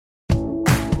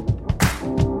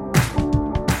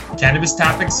Cannabis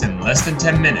topics in less than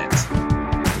 10 minutes.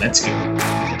 Let's go.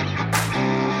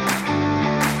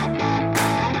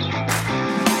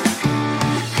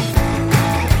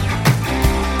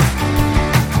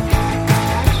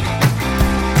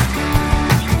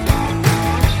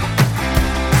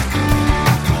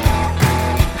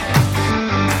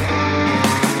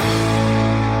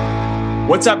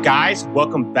 What's up, guys?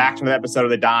 Welcome back to another episode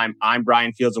of The Dime. I'm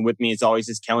Brian Fields, and with me, as always,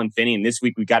 is Kellen Finney. And this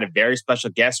week, we've got a very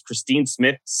special guest, Christine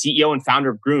Smith, CEO and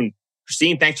founder of Grön.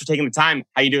 Christine, thanks for taking the time.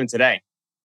 How are you doing today?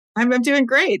 I'm doing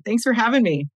great. Thanks for having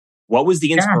me. What was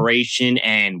the inspiration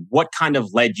and what kind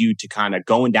of led you to kind of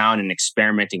going down and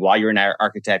experimenting while you're an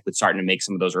architect with starting to make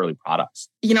some of those early products?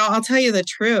 You know, I'll tell you the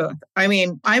truth. I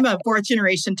mean, I'm a fourth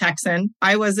generation Texan.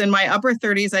 I was in my upper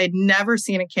 30s. I had never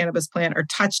seen a cannabis plant or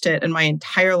touched it in my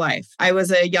entire life. I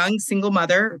was a young single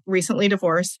mother, recently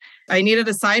divorced. I needed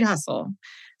a side hustle.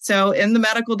 So in the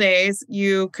medical days,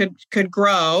 you could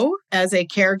grow as a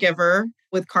caregiver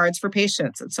with cards for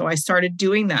patients. And so I started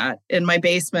doing that in my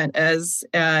basement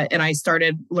and I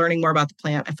started learning more about the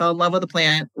plant. I fell in love with the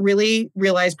plant, really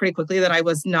realized pretty quickly that I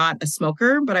was not a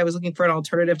smoker, but I was looking for an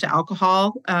alternative to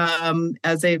alcohol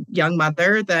as a young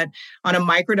mother that on a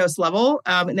microdose level.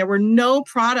 And there were no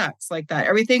products like that.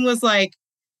 Everything was like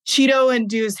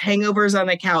Cheeto-induced hangovers on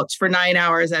the couch for 9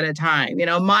 hours at a time. You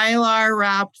know, Mylar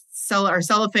wrapped or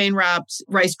cellophane wrapped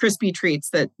Rice Krispie treats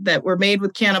that were made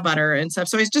with canna butter and stuff.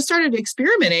 So I just started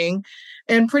experimenting,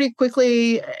 and pretty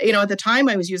quickly, you know, at the time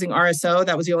I was using RSO.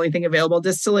 That was the only thing available.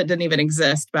 Distillate didn't even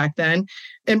exist back then.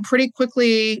 And pretty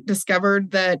quickly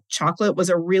discovered that chocolate was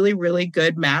a really, really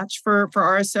good match for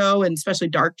RSO, and especially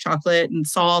dark chocolate and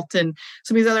salt and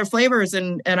some of these other flavors.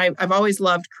 And I've always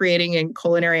loved creating and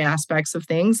culinary aspects of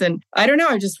things. And I don't know,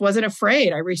 I just wasn't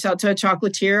afraid. I reached out to a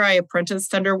chocolatier. I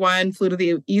apprenticed under one, flew to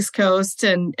the East Coast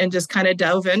and just kind of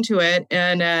dove into it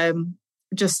and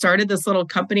just started this little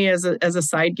company as a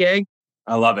side gig.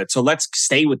 I love it. So let's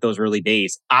stay with those early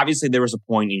days. Obviously, there was a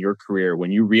point in your career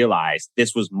when you realized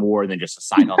this was more than just a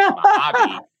side hustle, a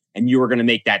hobby, and you were going to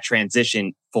make that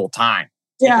transition full time.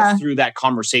 Take us through that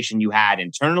conversation you had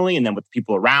internally and then with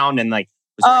people around, and like,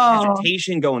 was there any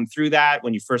hesitation going through that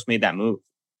when you first made that move?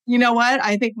 You know what?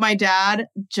 I think my dad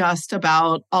just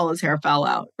about all his hair fell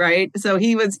out, right? So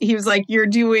he was like, "You're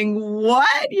doing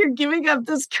what? You're giving up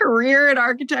this career in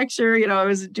architecture." You know, I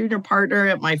was a junior partner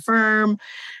at my firm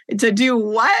to do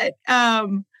what? There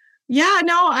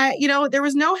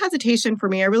was no hesitation for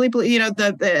me. I really believe, at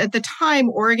the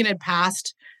time, Oregon had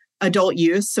passed adult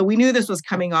use. So we knew this was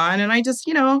coming on. And I just,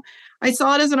 I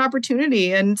saw it as an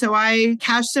opportunity. And so I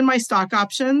cashed in my stock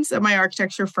options at my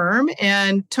architecture firm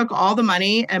and took all the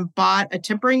money and bought a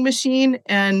timpering machine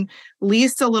and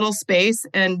leased a little space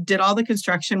and did all the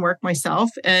construction work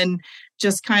myself and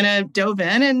just kind of dove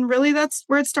in. And really that's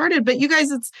where it started. But you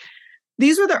guys,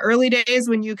 these were the early days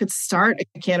when you could start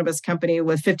a cannabis company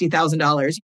with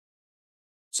 $50,000.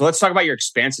 So let's talk about your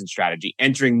expansion strategy,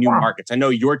 entering new markets. I know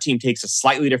your team takes a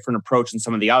slightly different approach than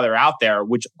some of the other out there,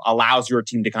 which allows your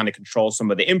team to kind of control some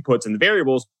of the inputs and the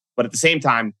variables, but at the same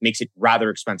time makes it rather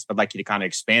expensive. I'd like you to kind of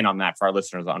expand on that for our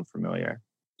listeners unfamiliar.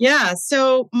 Yeah.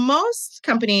 So most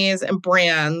companies and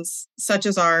brands such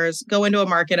as ours go into a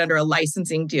market under a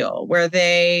licensing deal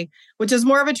which is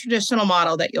more of a traditional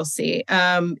model that you'll see.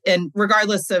 And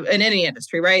regardless of in any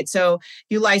industry, right? So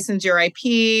you license your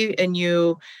IP and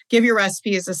you give your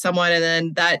recipes to someone, and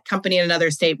then that company in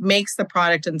another state makes the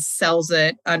product and sells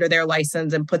it under their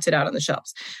license and puts it out on the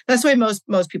shelves. That's the way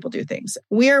most people do things.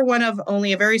 We are one of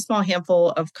only a very small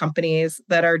handful of companies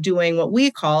that are doing what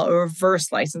we call a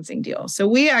reverse licensing deal. So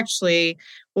we actually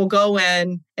will go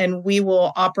in and we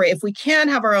will operate. If we can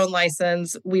have our own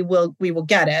license, we will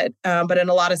get it. But in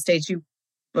a lot of states,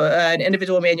 an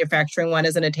individual manufacturing one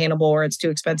isn't attainable or it's too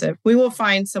expensive. We will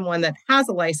find someone that has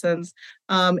a license,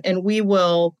 and we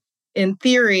will, in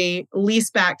theory,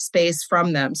 lease back space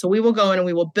from them. So we will go in and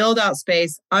we will build out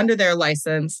space under their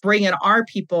license, bring in our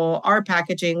people, our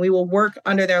packaging. We will work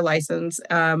under their license.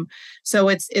 So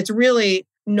it's really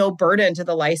no burden to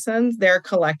the license. They're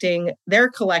collecting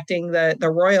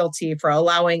the royalty for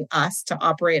allowing us to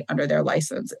operate under their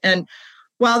license. And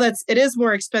while it is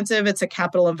more expensive, it's a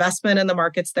capital investment in the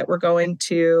markets that we're going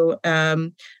to,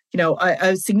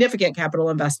 a significant capital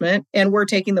investment. And we're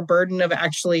taking the burden of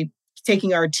actually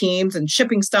taking our teams and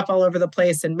shipping stuff all over the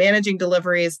place and managing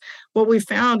deliveries. What we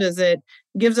found is it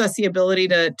gives us the ability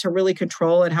to really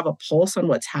control and have a pulse on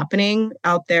what's happening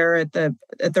out there at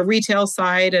the retail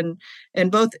side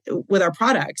and both with our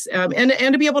products and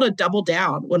to be able to double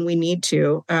down when we need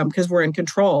to because we're in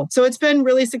control. So it's been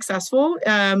really successful.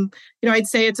 I'd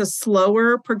say it's a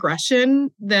slower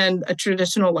progression than a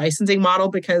traditional licensing model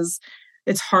because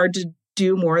it's hard to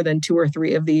do more than 2 or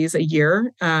 3 of these a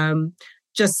year,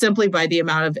 just simply by the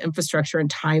amount of infrastructure and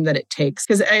time that it takes.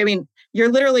 Because I mean,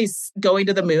 you're literally going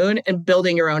to the moon and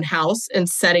building your own house and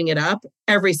setting it up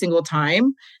every single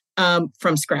time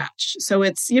from scratch. So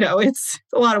it's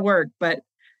a lot of work, but it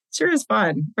sure is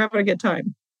fun. We're having a good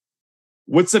time.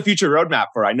 What's the future roadmap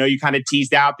for? I know you kind of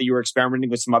teased out that you were experimenting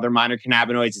with some other minor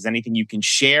cannabinoids. Is anything you can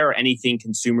share? Anything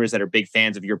consumers that are big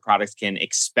fans of your products can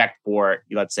expect for,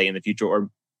 let's say, in the future, or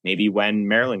maybe when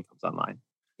Maryland comes online?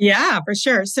 Yeah, for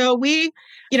sure. So we're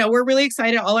really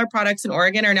excited. All our products in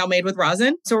Oregon are now made with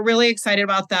rosin. So we're really excited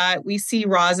about that. We see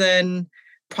rosin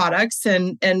products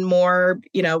and more,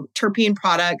 terpene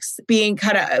products being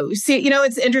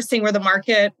it's interesting where the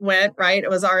market went, right? It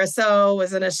was RSO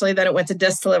was initially, then it went to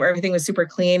distillate where everything was super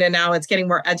clean. And now it's getting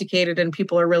more educated and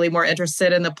people are really more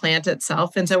interested in the plant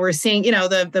itself. And so we're seeing,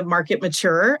 the market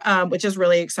mature, which is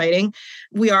really exciting.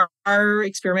 We are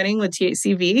experimenting with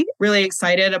THCV, really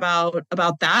excited about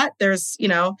that. There's,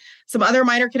 some other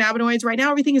minor cannabinoids. Right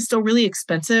now, everything is still really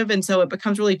expensive. And so it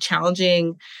becomes really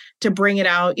challenging to bring it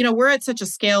out. We're at such a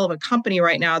scale of a company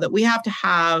right now that we have to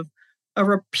have a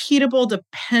repeatable,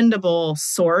 dependable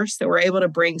source that we're able to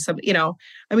bring some,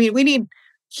 we need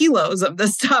kilos of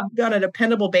this stuff on a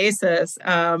dependable basis.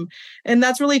 And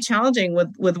that's really challenging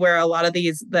with where a lot of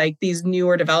these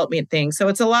newer development things. So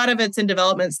a lot of it's in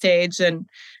development stage and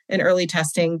early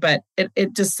testing, but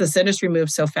it just, this industry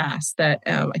moves so fast that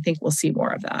I think we'll see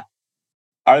more of that.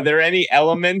 Are there any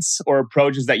elements or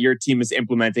approaches that your team is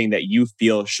implementing that you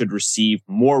feel should receive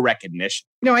more recognition?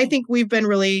 I think we've been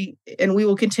really, and we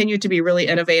will continue to be really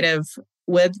innovative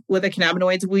with the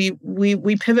cannabinoids.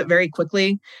 We pivot very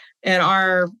quickly, and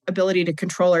our ability to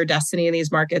control our destiny in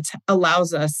these markets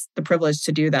allows us the privilege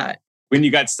to do that. When you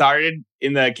got started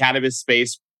in the cannabis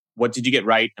space, what did you get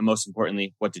right? And most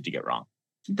importantly, what did you get wrong?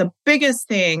 The biggest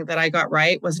thing that I got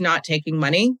right was not taking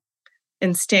money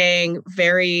and staying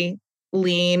very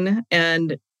lean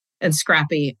and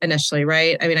scrappy initially,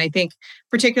 right? I mean, I think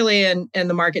particularly in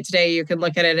the market today, you can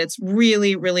look at it, it's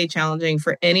really, really challenging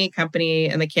for any company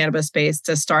in the cannabis space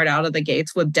to start out of the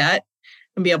gates with debt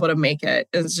and be able to make it.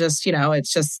 It's just,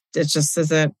 it's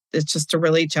just a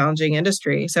really challenging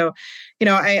industry. So,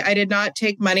 I did not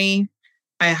take money.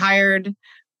 I hired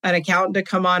an accountant to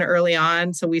come on early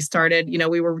on. So we started,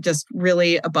 we were just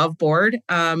really above board.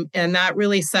 And that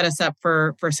really set us up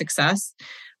for success.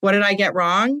 What did I get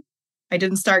wrong? I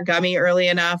didn't start gummy early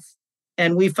enough.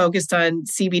 And we focused on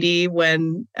CBD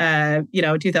when,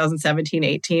 2017,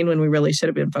 18, when we really should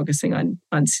have been focusing on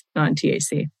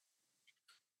THC.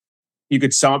 You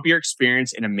could sum up your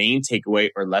experience in a main takeaway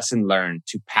or lesson learned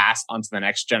to pass on to the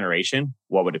next generation.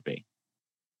 What would it be?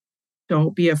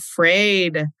 Don't be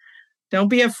afraid. Don't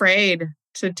be afraid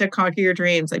to conquer your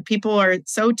dreams. Like, people are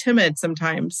so timid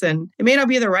sometimes, and it may not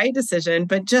be the right decision,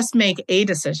 but just make a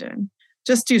decision.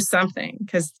 Just do something,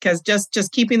 because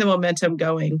just keeping the momentum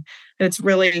going. And it's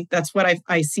really, that's what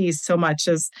I see so much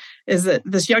is that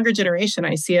this younger generation,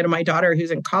 I see it in my daughter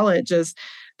who's in college, is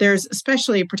there's,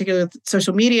 especially particularly with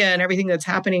social media and everything that's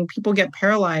happening, people get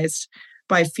paralyzed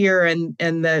by fear and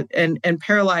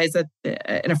paralyzed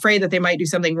and afraid that they might do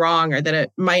something wrong or that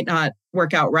it might not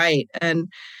work out right. And,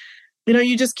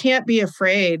 you just can't be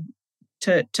afraid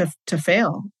to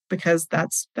fail, because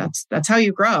that's how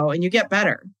you grow and you get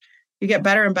better. You get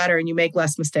better and better, and you make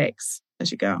less mistakes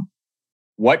as you go.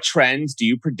 What trends do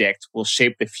you predict will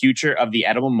shape the future of the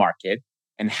edible market,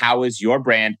 and how is your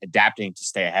brand adapting to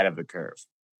stay ahead of the curve?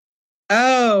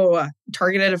 Oh,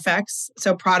 targeted effects.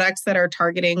 So products that are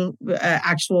targeting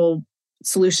actual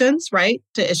solutions, right,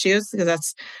 to issues, because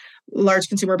that's large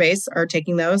consumer base are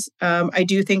taking those. I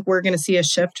do think we're going to see a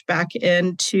shift back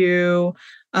into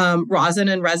rosin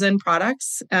and resin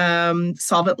products,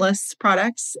 solventless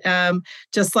products,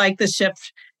 just like the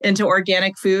shift into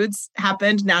organic foods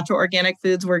happened, natural organic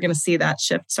foods, we're going to see that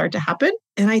shift start to happen.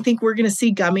 And I think we're going to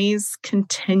see gummies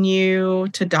continue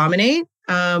to dominate.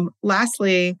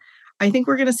 Lastly, I think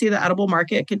we're going to see the edible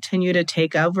market continue to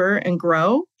take over and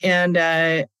grow. And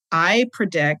I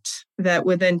predict that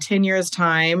within 10 years'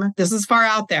 time, this is far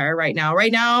out there right now.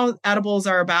 Right now, edibles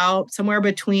are about somewhere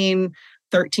between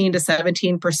 13 to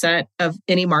 17% of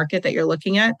any market that you're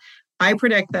looking at. I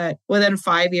predict that within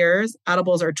 5 years,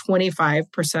 edibles are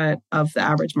 25% of the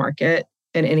average market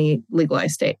in any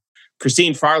legalized state.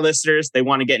 Christine, for our listeners, they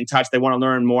want to get in touch, they want to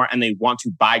learn more, and they want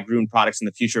to buy Grön products in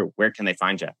the future. Where can they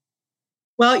find you?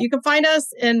 Well, you can find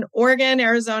us in Oregon,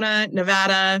 Arizona,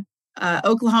 Nevada,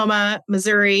 Oklahoma,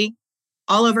 Missouri,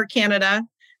 all over Canada.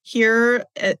 Here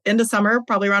into summer,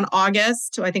 probably around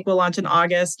August. So I think we'll launch in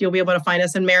August. You'll be able to find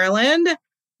us in Maryland.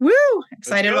 Woo!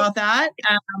 Excited about that.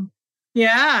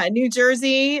 Yeah, New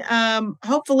Jersey.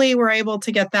 Hopefully we're able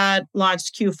to get that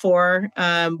launched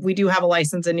Q4. We do have a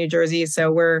license in New Jersey,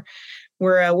 so we're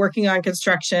working on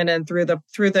construction and through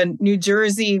the New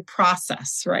Jersey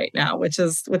process right now, which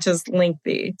is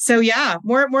lengthy. So yeah,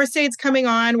 more states coming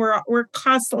on. We're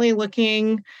constantly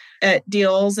looking at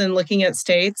deals and looking at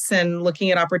states and looking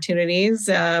at opportunities.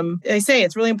 I say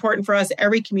it's really important for us,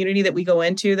 every community that we go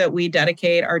into, that we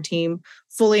dedicate our team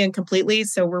fully and completely.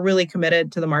 So we're really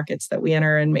committed to the markets that we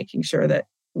enter and making sure that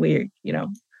we,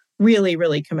 really,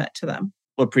 really commit to them.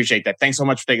 Well, appreciate that. Thanks so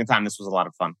much for taking time. This was a lot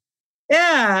of fun.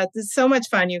 Yeah, it's so much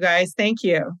fun, you guys. Thank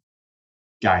you.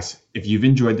 Guys, if you've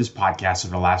enjoyed this podcast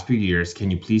over the last few years, can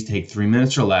you please take 3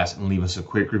 minutes or less and leave us a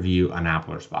quick review on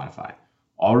Apple or Spotify?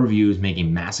 All reviews make a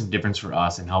massive difference for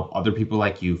us and help other people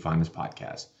like you find this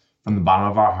podcast. From the bottom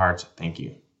of our hearts, thank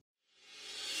you.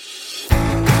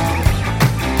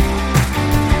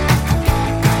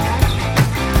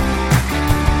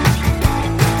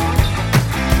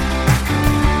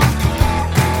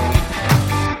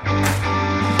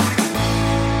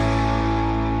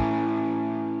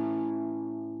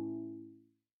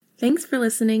 Thanks for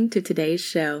listening to today's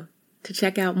show. To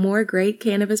check out more great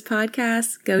cannabis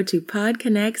podcasts, go to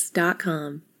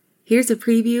podconnects.com. Here's a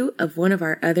preview of one of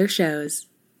our other shows.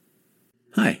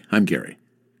 Hi, I'm Gary,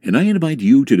 and I invite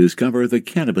you to discover the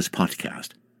Cannabis Podcast,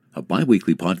 a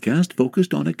bi-weekly podcast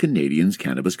focused on a Canadian's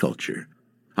cannabis culture.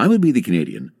 I would be the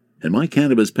Canadian, and my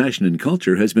cannabis passion and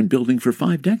culture has been building for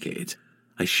 5 decades.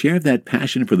 I share that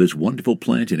passion for this wonderful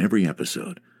plant in every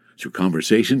episode, through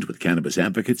conversations with cannabis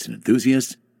advocates and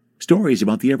enthusiasts, stories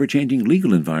about the ever-changing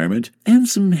legal environment, and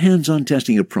some hands-on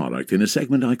testing of product in a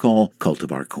segment I call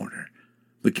Cultivar Corner.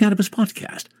 The Cannabis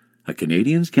Podcast, a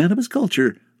Canadian's cannabis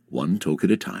culture, one toke at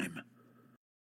a time.